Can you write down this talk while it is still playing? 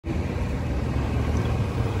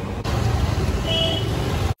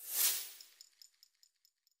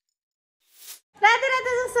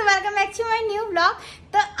दोस्तों welcome back to my new blog.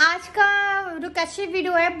 तो आज का रिक्वेस्टेड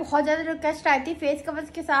वीडियो है, बहुत ज़्यादा रिक्वेस्ट आई थी फेस कवर्स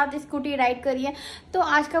के साथ स्कूटी राइड करिए, तो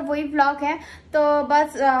आज का वही ब्लॉग है। तो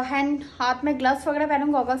बस हाथ में ग्लव्स वगैरह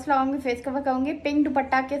पहनूंगी, गॉगल्स लगाऊंगी, फेस कवर करूंगी पिंक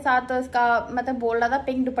दुपट्टा के साथ। तो इसका मतलब बोल रहा था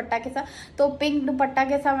पिंक दुपट्टा के साथ, तो पिंक दुपट्टा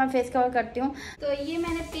के साथ मैं फेस कवर करती हूँ। तो ये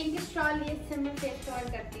मैंने पिंक स्टॉल लिए, इससे मैं फेस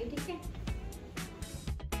कवर करती हूँ, ठीक है।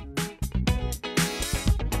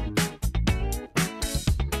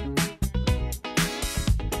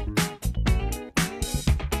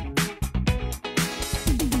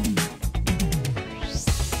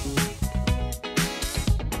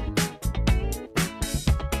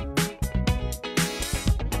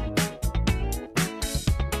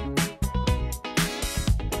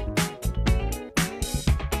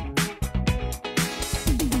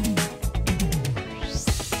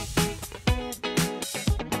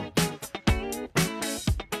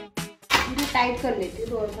 टाइट कर लेती हूँ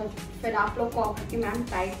थोड़ा सा, फिर आप लोग को कि मैम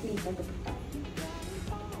टाइट नहीं कर दुपट्टा।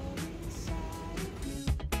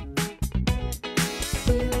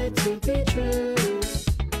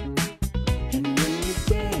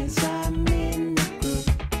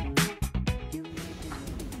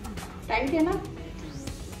 टाइट है ना,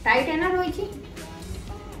 टाइट है ना रोहित जी?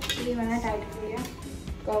 ये मैंने टाइट कर लिया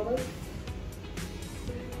गॉगल।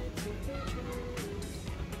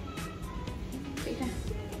 ठीक है,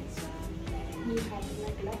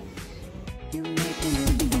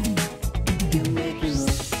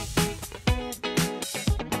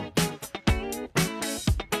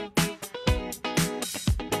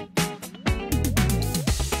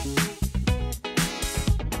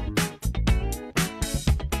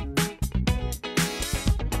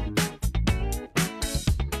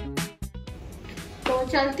 तो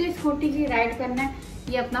चलती स्कूटी की राइड करना है।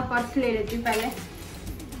 ये अपना पर्स ले लेती हूँ पहले,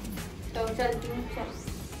 तो चलती हूँ।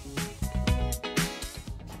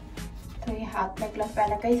 तो ये हाथ में ग्लव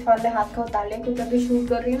पहना का, इस वाले हाथ का उतार लें क्योंकि अभी शूट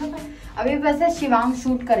कर रही हूँ ना। अभी वैसे शिवांग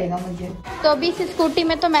शूट करेगा मुझे, तो अभी इस स्कूटी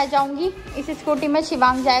में तो मैं जाऊंगी, इस स्कूटी में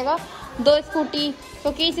शिवांग जाएगा। दो स्कूटी,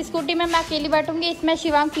 क्योंकि इस स्कूटी में मैं अकेली बैठूंगी, इसमें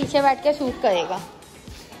शिवांग पीछे बैठ के शूट करेगा।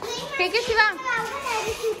 ठीक है शिवांग,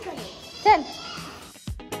 चल।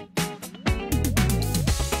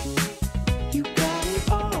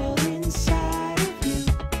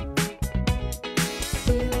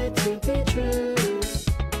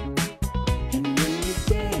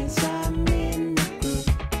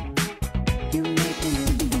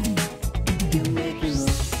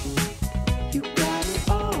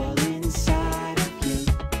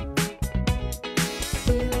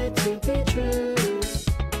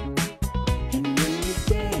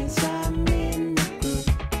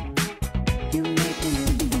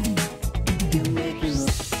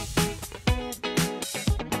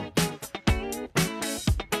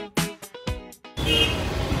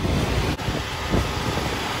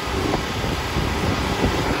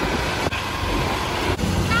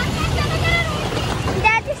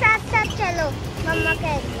 मम्मा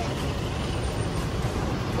कह रही है।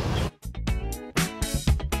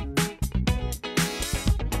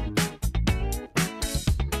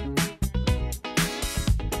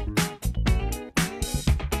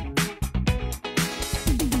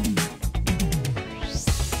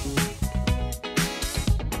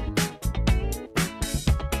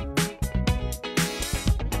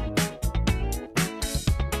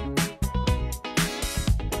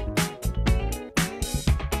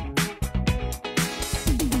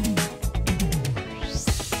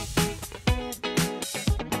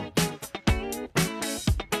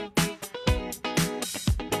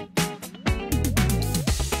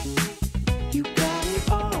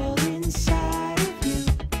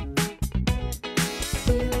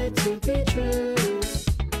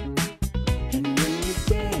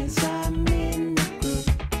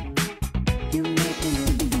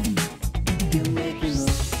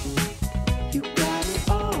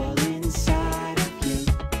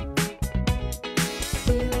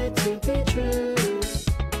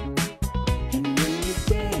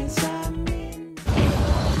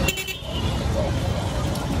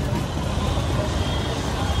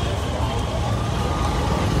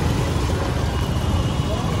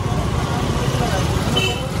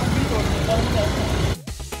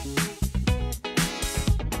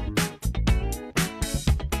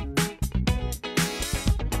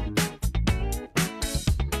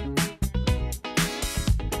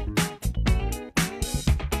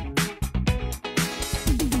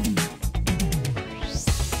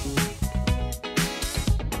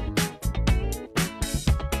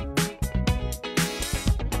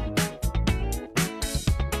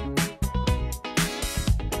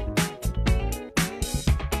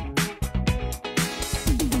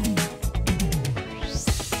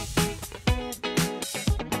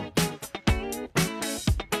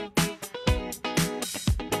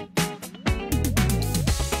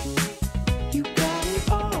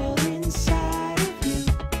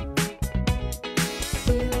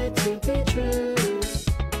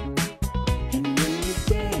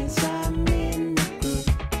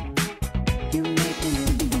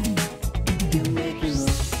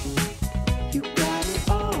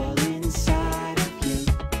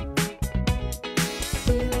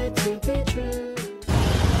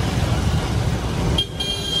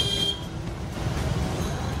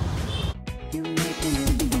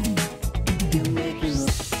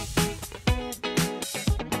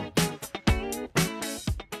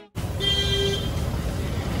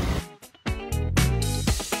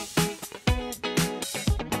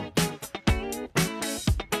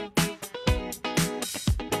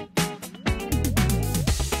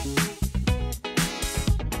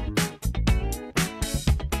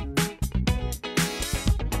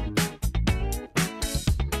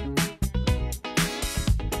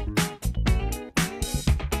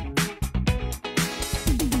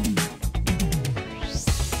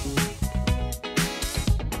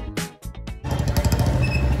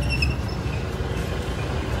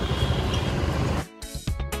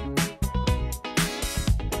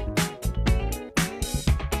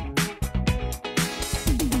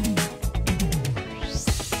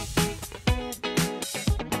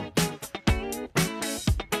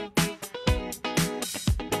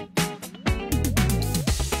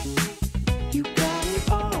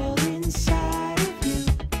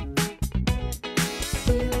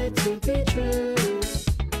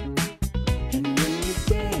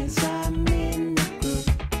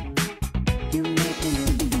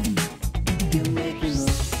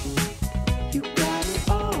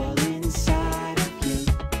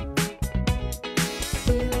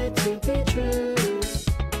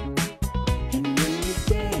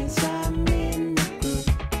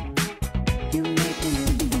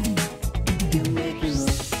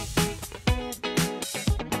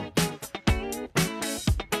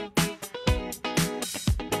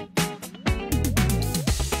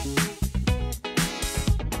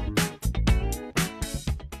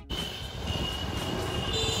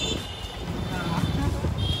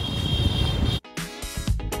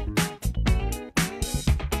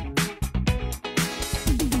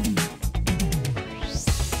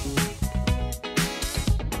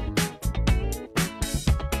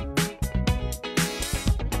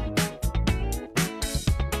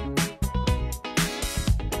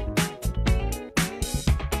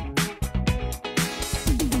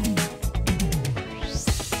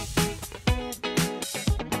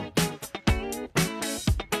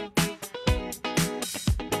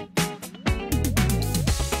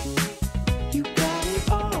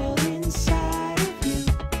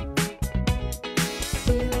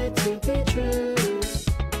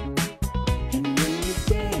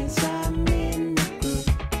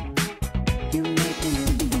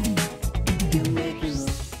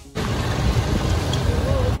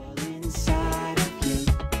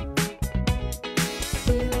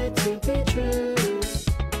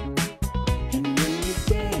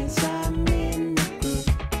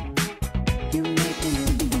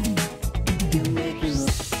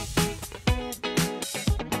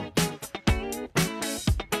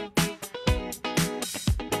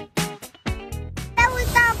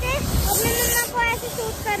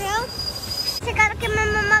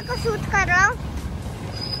 शूट कर रहा हूँ।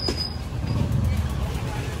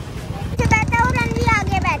 बैठा और रणवी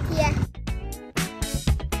आगे बैठी है।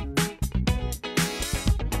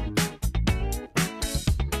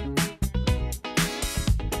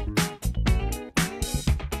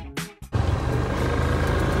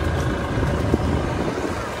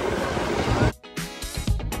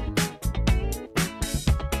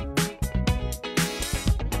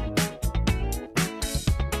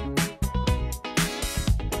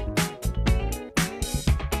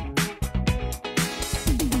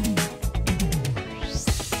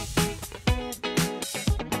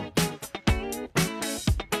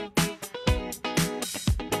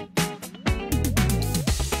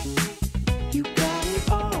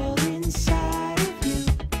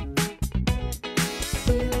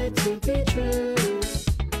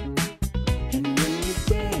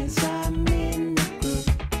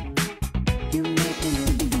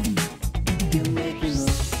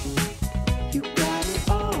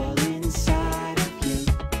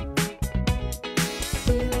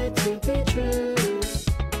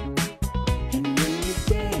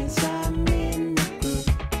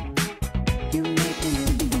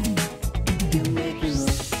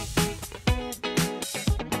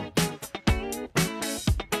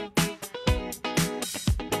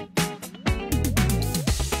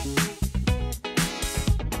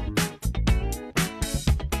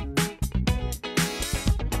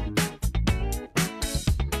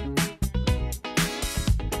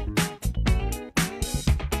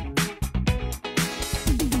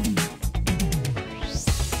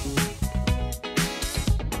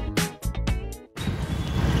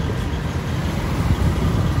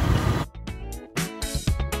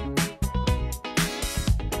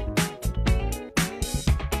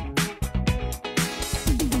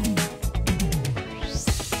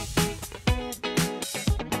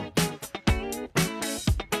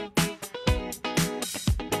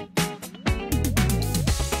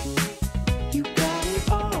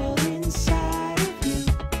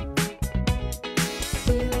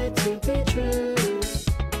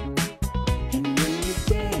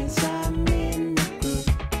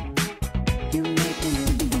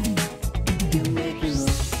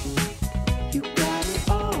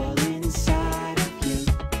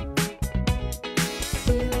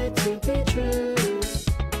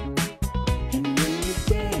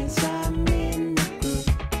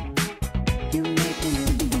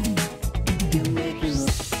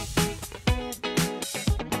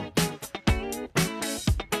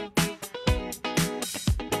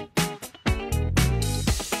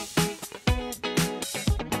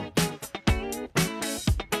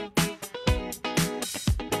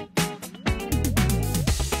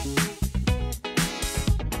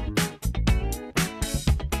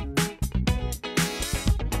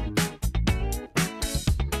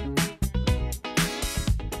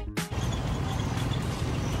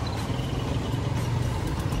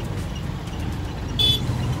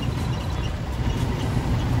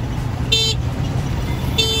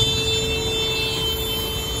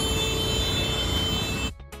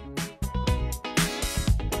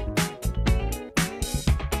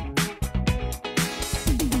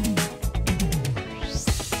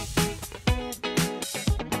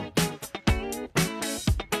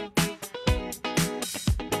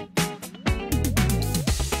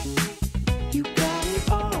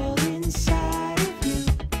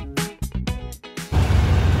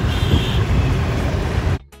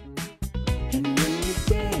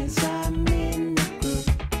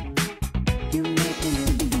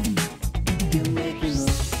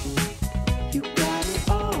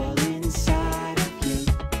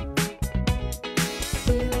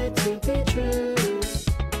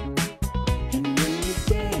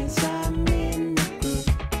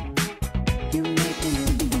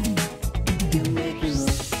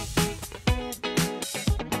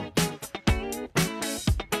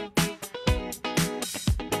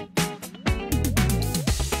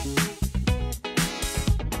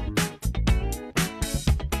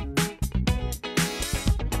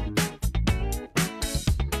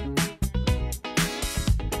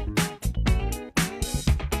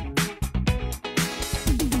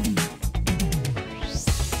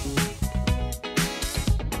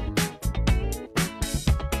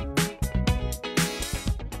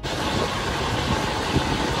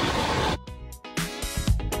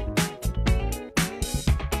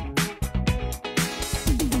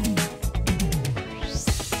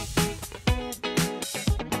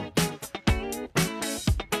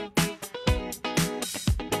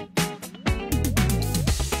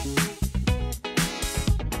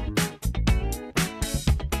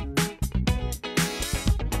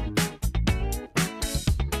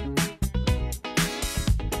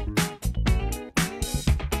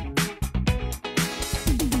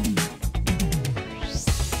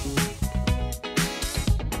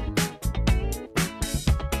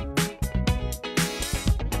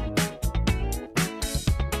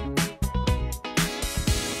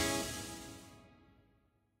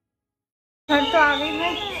 घर तो आ गई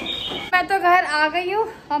मैं तो घर आ गई हूँ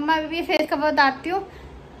और मैं अभी फेस कवर उतारती हूँ।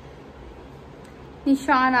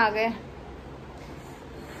 निशान आ गए,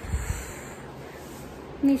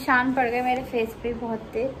 निशान पड़ गए मेरे फेस पे बहुत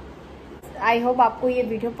तेज। आई होप आपको ये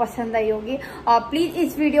वीडियो पसंद आई होगी और प्लीज़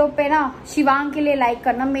इस वीडियो पे ना शिवांग के लिए लाइक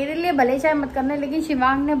करना, मेरे लिए भले चाहे मत करना, लेकिन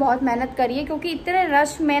शिवांग ने बहुत मेहनत करी है क्योंकि इतने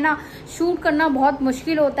रश में ना शूट करना बहुत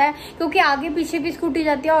मुश्किल होता है क्योंकि आगे पीछे भी स्कूटी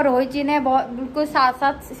जाती है और रोहित जी ने बहुत बिल्कुल साथ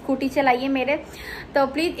साथ स्कूटी चलाई है मेरे। तो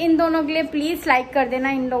प्लीज़ इन दोनों के लिए प्लीज़ लाइक कर देना।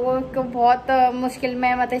 इन लोगों को बहुत मुश्किल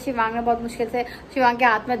में, मतलब शिवांग ने बहुत मुश्किल से, शिवांग के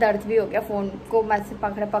हाथ में दर्द भी हो गया फ़ोन को मत से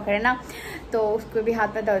पकड़े ना, तो उसको भी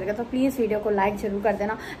हाथ में दर्द गया। तो प्लीज़ वीडियो को लाइक जरूर कर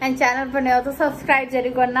देना एंड चैनल पर नए हो तो सब्सक्राइब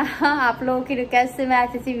जरूर करना। आप लोगों की रिक्वेस्ट से मैं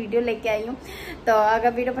ऐसी वीडियो लेके आई हूँ। तो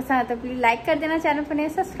अगर वीडियो पसंद आए तो प्लीज़ लाइक कर देना, चैनल पर नए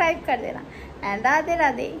सब्सक्राइब कर देना एंड राधे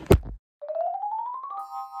राधे।